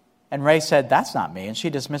 And Ray said, that's not me. And she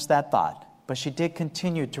dismissed that thought. But she did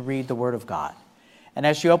continue to read the Word of God. And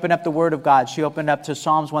as she opened up the Word of God, she opened up to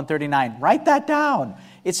Psalms 139. Write that down.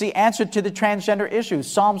 It's the answer to the transgender issue,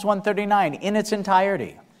 Psalms 139 in its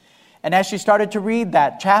entirety. And as she started to read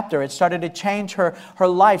that chapter, it started to change her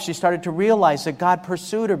life. She started to realize that God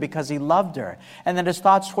pursued her because He loved her. And that His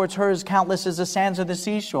thoughts towards her is countless as the sands of the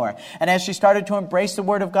seashore. And as she started to embrace the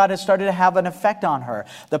Word of God, it started to have an effect on her.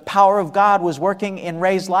 The power of God was working in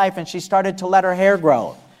Ray's life, and she started to let her hair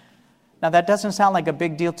grow. Now, that doesn't sound like a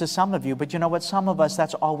big deal to some of you, but you know what? Some of us,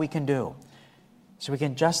 that's all we can do. So we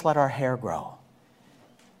can just let our hair grow.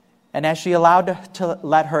 And as she allowed to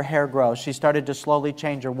let her hair grow, she started to slowly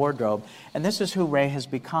change her wardrobe. And this is who Ray has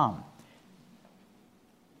become.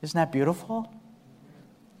 Isn't that beautiful?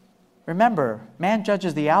 Remember, man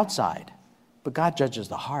judges the outside, but God judges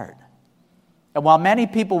the heart. And while many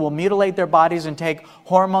people will mutilate their bodies and take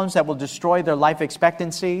hormones that will destroy their life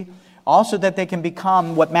expectancy, also that they can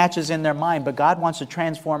become what matches in their mind, but God wants to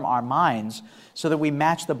transform our minds so that we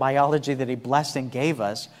match the biology that He blessed and gave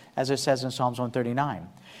us, as it says in Psalms 139.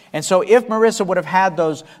 And so if Marissa would have had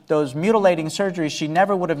those mutilating surgeries, she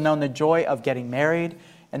never would have known the joy of getting married,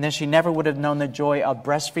 and then she never would have known the joy of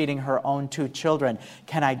breastfeeding her own 2 children.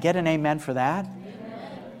 Can I get an amen for that? Amen.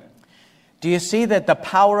 Do you see that the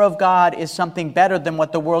power of God is something better than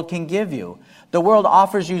what the world can give you? The world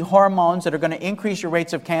offers you hormones that are going to increase your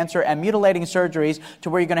rates of cancer and mutilating surgeries to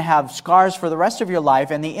where you're going to have scars for the rest of your life,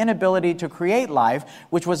 and the inability to create life,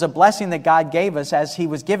 which was a blessing that God gave us as He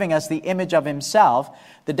was giving us the image of Himself.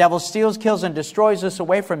 The devil steals, kills, and destroys us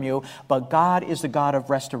away from you, but God is the God of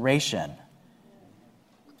restoration.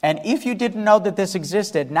 And if you didn't know that this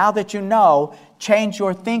existed, now that you know, change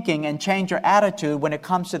your thinking and change your attitude when it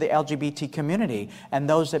comes to the LGBT community and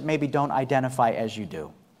those that maybe don't identify as you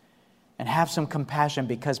do. And have some compassion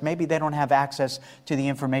because maybe they don't have access to the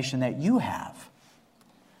information that you have.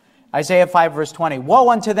 Isaiah 5 verse 20, woe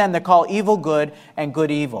unto them that call evil good and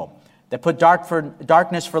good evil, that put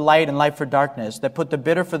darkness for light and light for darkness, that put the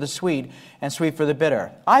bitter for the sweet and sweet for the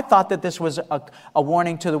bitter. I thought that this was a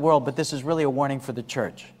warning to the world, but this is really a warning for the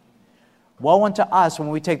church. Woe unto us when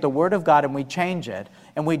we take the Word of God and we change it,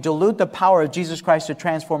 and we dilute the power of Jesus Christ to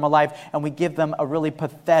transform a life, and we give them a really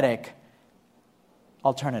pathetic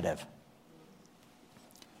alternative.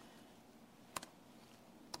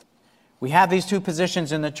 We have these two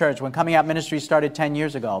positions in the church. When Coming Out Ministry started 10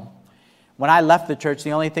 years ago, when I left the church,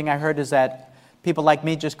 the only thing I heard is that people like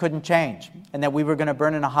me just couldn't change and that we were going to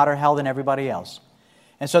burn in a hotter hell than everybody else.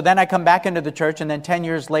 And so then I come back into the church, and then 10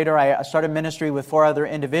 years later, I started ministry with 4 other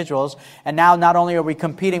individuals. And now not only are we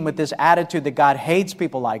competing with this attitude that God hates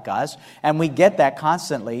people like us, and we get that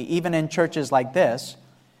constantly, even in churches like this,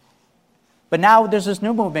 but now there's this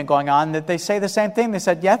new movement going on that they say the same thing. They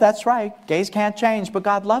said, yeah, that's right. Gays can't change, but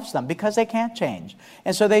God loves them because they can't change.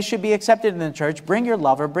 And so they should be accepted in the church. Bring your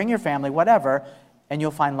lover, bring your family, whatever, and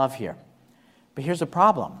you'll find love here. But here's the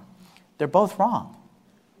problem. They're both wrong.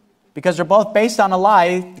 Because they're both based on a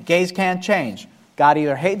lie, gays can't change. God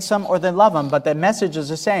either hates them or they love them, but the message is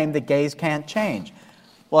the same, that gays can't change.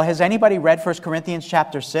 Well, has anybody read 1 Corinthians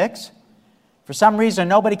chapter 6? For some reason,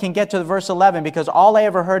 nobody can get to verse 11 because all I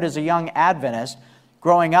ever heard as a young Adventist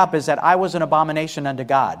growing up is that I was an abomination unto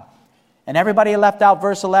God. And everybody left out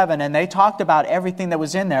verse 11, and they talked about everything that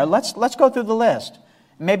was in there. Let's go through the list.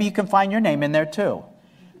 Maybe you can find your name in there too.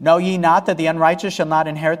 Know ye not that the unrighteous shall not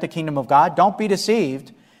inherit the kingdom of God? Don't be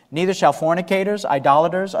deceived. Neither shall fornicators,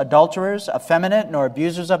 idolaters, adulterers, effeminate, nor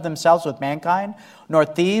abusers of themselves with mankind, nor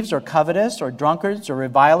thieves, or covetous, or drunkards, or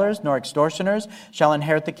revilers, nor extortioners shall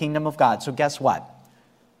inherit the kingdom of God. So guess what?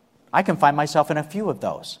 I can find myself in a few of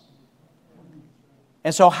those.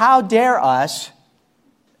 And so how dare us,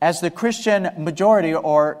 as the Christian majority,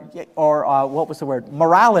 or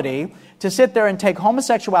morality, to sit there and take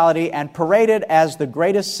homosexuality and parade it as the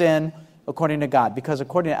greatest sin according to God? Because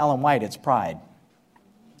according to Ellen White, it's pride.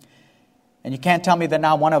 And you can't tell me that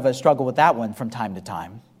not one of us struggle with that one from time to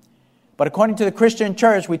time. But according to the Christian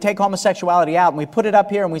church, we take homosexuality out and we put it up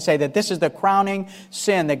here and we say that this is the crowning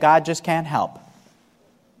sin that God just can't help.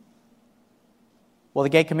 Well, the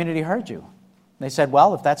gay community heard you. They said,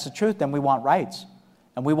 well, if that's the truth, then we want rights.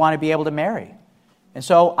 And we want to be able to marry. And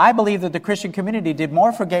so I believe that the Christian community did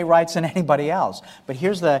more for gay rights than anybody else. But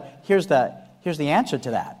here's the answer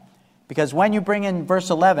to that. Because when you bring in verse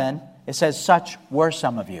 11, it says, such were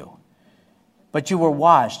some of you. But you were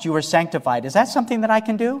washed, you were sanctified. Is that something that I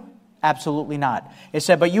can do? Absolutely not. It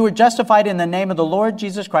said, but you were justified in the name of the Lord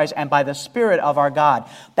Jesus Christ and by the Spirit of our God.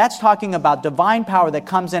 That's talking about divine power that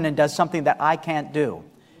comes in and does something that I can't do.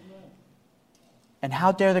 And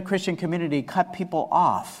how dare the Christian community cut people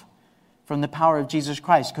off from the power of Jesus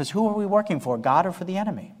Christ? Because who are we working for, God or for the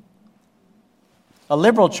enemy? A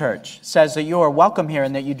liberal church says that you are welcome here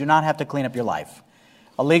and that you do not have to clean up your life.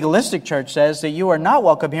 A legalistic church says that you are not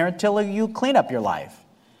welcome here until you clean up your life.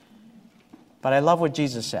 But I love what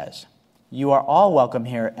Jesus says. You are all welcome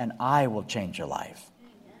here, and I will change your life.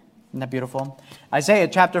 Isn't that beautiful? Isaiah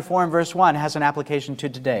chapter 4 and verse 1 has an application to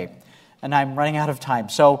today. And I'm running out of time.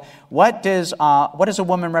 So what does a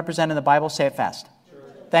woman represent in the Bible? Say it fast.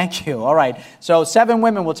 Thank you. All right. So 7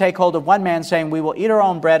 women will take hold of one man, saying, we will eat our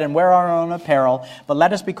own bread and wear our own apparel, but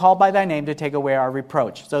let us be called by thy name to take away our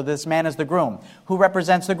reproach. So this man is the groom. Who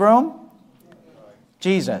represents the groom?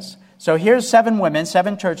 Jesus. So here's 7 women,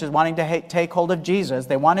 7 churches wanting to take hold of Jesus.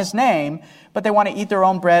 They want his name, but they want to eat their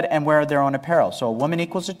own bread and wear their own apparel. So a woman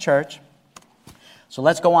equals a church. So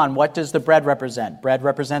let's go on. What does the bread represent? Bread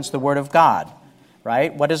represents the word of God,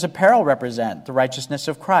 right? What does apparel represent? The righteousness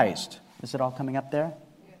of Christ. Is it all coming up there?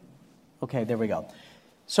 Okay, there we go.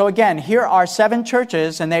 So again, here are 7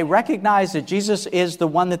 churches, and they recognize that Jesus is the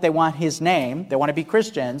one that they want his name. They want to be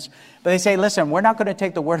Christians, but they say, listen, we're not going to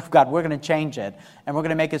take the word of God. We're going to change it, and we're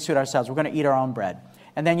going to make it suit ourselves. We're going to eat our own bread.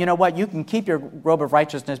 And then you know what? You can keep your robe of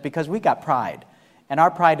righteousness because we got pride, and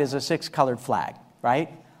our pride is a 6-colored flag, right?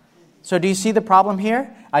 So do you see the problem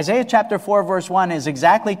here? Isaiah chapter 4, verse 1 is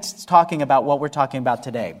exactly talking about what we're talking about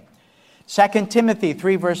today. 2 Timothy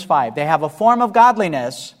 3, verse 5. They have a form of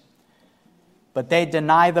godliness, but they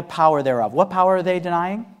deny the power thereof. What power are they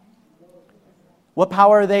denying? What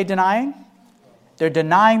power are they denying? They're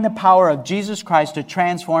denying the power of Jesus Christ to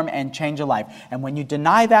transform and change a life. And when you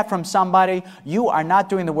deny that from somebody, you are not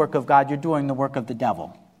doing the work of God. You're doing the work of the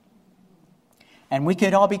devil. And we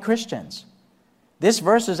could all be Christians. This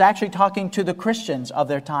verse is actually talking to the Christians of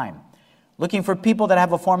their time, looking for people that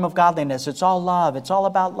have a form of godliness. It's all love. It's all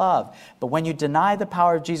about love. But when you deny the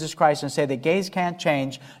power of Jesus Christ and say that gays can't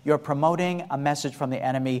change, you're promoting a message from the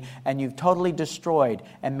enemy, and you've totally destroyed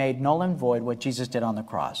and made null and void what Jesus did on the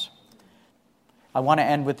cross. I want to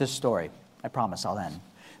end with this story. I promise I'll end.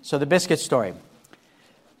 So the biscuit story.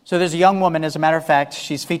 So there's a young woman, as a matter of fact,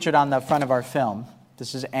 she's featured on the front of our film.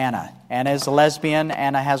 This is Anna. Anna is a lesbian.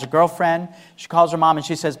 Anna has a girlfriend. She calls her mom and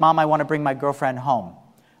she says, Mom, I want to bring my girlfriend home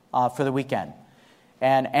for the weekend.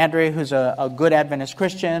 And Andrea, who's a good Adventist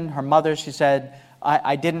Christian, her mother, she said,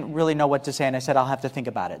 I didn't really know what to say. And I said, I'll have to think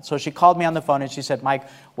about it. So she called me on the phone and she said, Mike,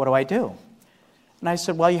 what do I do? And I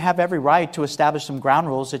said, well, you have every right to establish some ground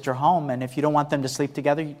rules at your home. And if you don't want them to sleep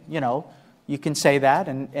together, you can say that.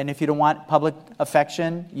 And if you don't want public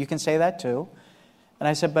affection, you can say that too. And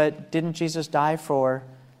I said, but didn't Jesus die for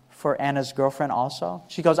Anna's girlfriend also?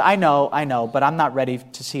 She goes, I know, but I'm not ready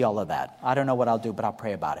to see all of that. I don't know what I'll do, but I'll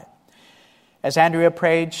pray about it. As Andrea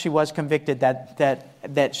prayed, she was convicted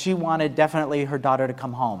that she wanted definitely her daughter to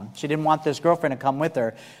come home. She didn't want this girlfriend to come with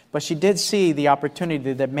her, but she did see the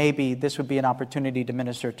opportunity that maybe this would be an opportunity to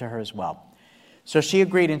minister to her as well. So she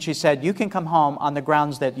agreed and she said, you can come home on the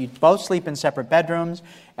grounds that you both sleep in separate bedrooms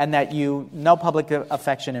and that no public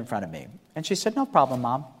affection in front of me. And she said, no problem,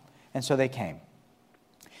 Mom. And so they came.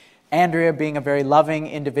 Andrea, being a very loving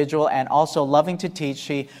individual and also loving to teach,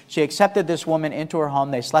 she accepted this woman into her home.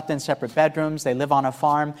 They slept in separate bedrooms. They live on a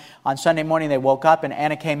farm. On Sunday morning, they woke up and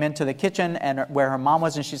Anna came into the kitchen and where her mom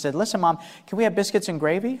was, and she said, listen, Mom, can we have biscuits and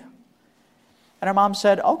gravy? And her mom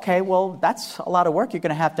said, okay, well, that's a lot of work. You're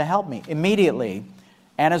going to help me. Immediately,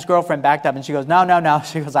 Anna's girlfriend backed up and she goes, no.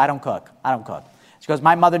 She goes, I don't cook. She goes,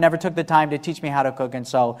 my mother never took the time to teach me how to cook, and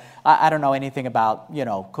so I don't know anything about,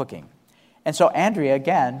 cooking. And so Andrea,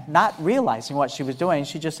 again, not realizing what she was doing,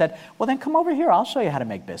 she just said, well, then come over here. I'll show you how to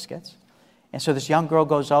make biscuits. And so this young girl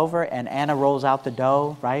goes over and Anna rolls out the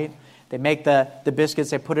dough, right? They make the biscuits,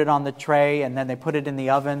 they put it on the tray, and then they put it in the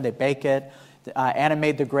oven, they bake it. Anna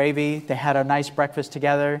made the gravy. They had a nice breakfast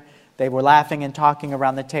together. They were laughing and talking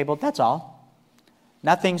around the table. That's all.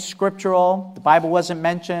 Nothing scriptural. The Bible wasn't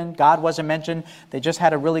mentioned. God wasn't mentioned. They just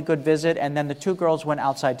had a really good visit. And then the two girls went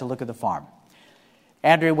outside to look at the farm.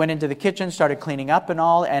 Andrea went into the kitchen, started cleaning up and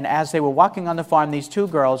all. And as they were walking on the farm, these two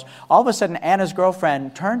girls, all of a sudden Anna's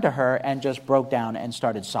girlfriend turned to her and just broke down and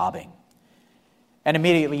started sobbing. And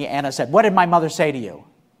immediately Anna said, what did my mother say to you?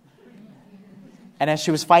 And as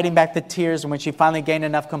she was fighting back the tears, and when she finally gained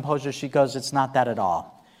enough composure, she goes, it's not that at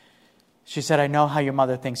all. She said, I know how your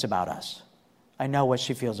mother thinks about us. I know what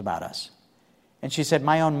she feels about us. And she said,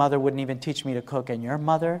 my own mother wouldn't even teach me to cook, and your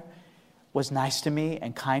mother was nice to me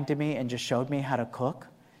and kind to me and just showed me how to cook.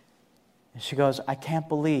 And she goes, I can't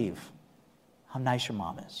believe how nice your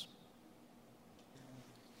mom is.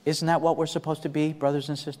 Isn't that what we're supposed to be, brothers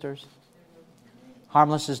and sisters?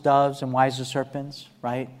 Harmless as doves and wise as serpents,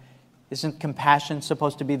 right? Isn't compassion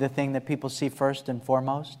supposed to be the thing that people see first and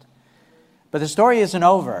foremost? But the story isn't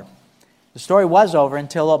over. The story was over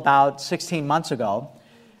until about 16 months ago,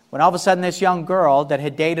 when all of a sudden this young girl that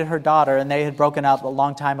had dated her daughter, and they had broken up a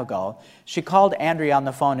long time ago, she called Andrea on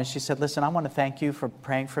the phone and she said, listen, I want to thank you for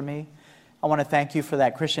praying for me. I want to thank you for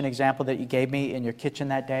that Christian example that you gave me in your kitchen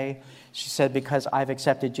that day. She said, because I've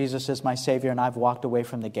accepted Jesus as my Savior and I've walked away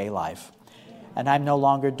from the gay life. And I'm no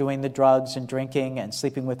longer doing the drugs and drinking and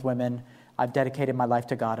sleeping with women. I've dedicated my life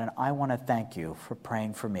to God, and I want to thank you for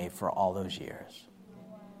praying for me for all those years.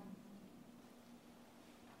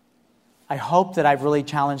 I hope that I've really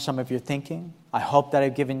challenged some of your thinking. I hope that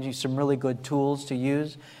I've given you some really good tools to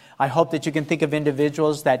use. I hope that you can think of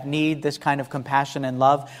individuals that need this kind of compassion and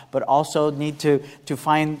love, but also need to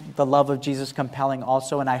find the love of Jesus compelling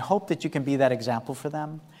also. And I hope that you can be that example for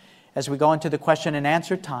them. As we go into the question and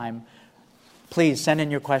answer time, please send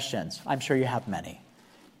in your questions. I'm sure you have many.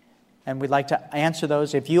 And we'd like to answer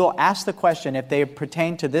those. If you'll ask the question, if they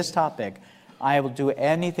pertain to this topic, I will do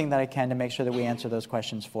anything that I can to make sure that we answer those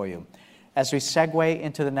questions for you. As we segue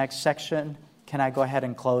into the next section, can I go ahead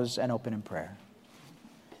and close and open in prayer?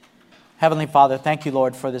 Heavenly Father, thank you,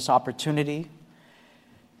 Lord, for this opportunity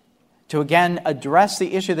to again address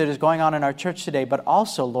the issue that is going on in our church today. But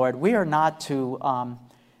also, Lord, we are not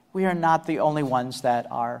the only ones that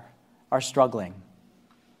are struggling.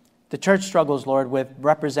 The church struggles, Lord, with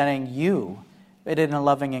representing you in a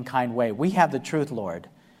loving and kind way. We have the truth, Lord,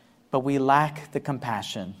 but we lack the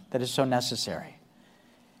compassion that is so necessary.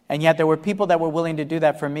 And yet there were people that were willing to do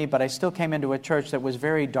that for me, but I still came into a church that was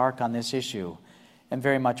very dark on this issue and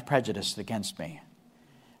very much prejudiced against me.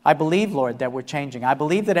 I believe, Lord, that we're changing. I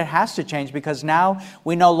believe that it has to change because now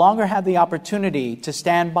we no longer have the opportunity to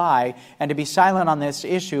stand by and to be silent on this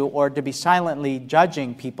issue or to be silently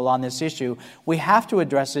judging people on this issue. We have to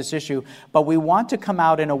address this issue, but we want to come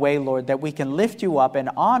out in a way, Lord, that we can lift you up and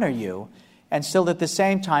honor you and still at the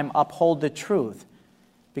same time uphold the truth,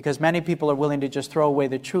 because many people are willing to just throw away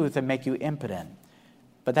the truth and make you impotent.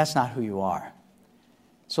 But that's not who you are.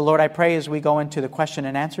 So, Lord, I pray as we go into the question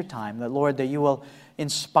and answer time that, Lord, that you will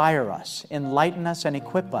inspire us, enlighten us, and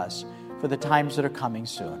equip us for the times that are coming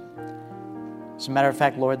soon. As a matter of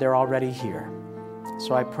fact, Lord, they're already here.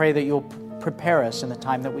 So I pray that you'll prepare us in the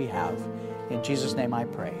time that we have. In Jesus' name I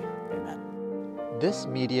pray. Amen. This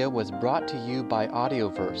media was brought to you by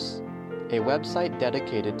Audioverse, a website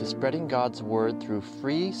dedicated to spreading God's Word through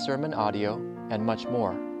free sermon audio and much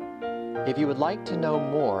more. If you would like to know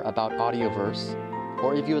more about Audioverse,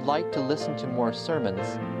 or if you would like to listen to more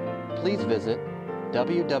sermons, please visit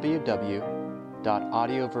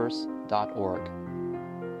www.audioverse.org.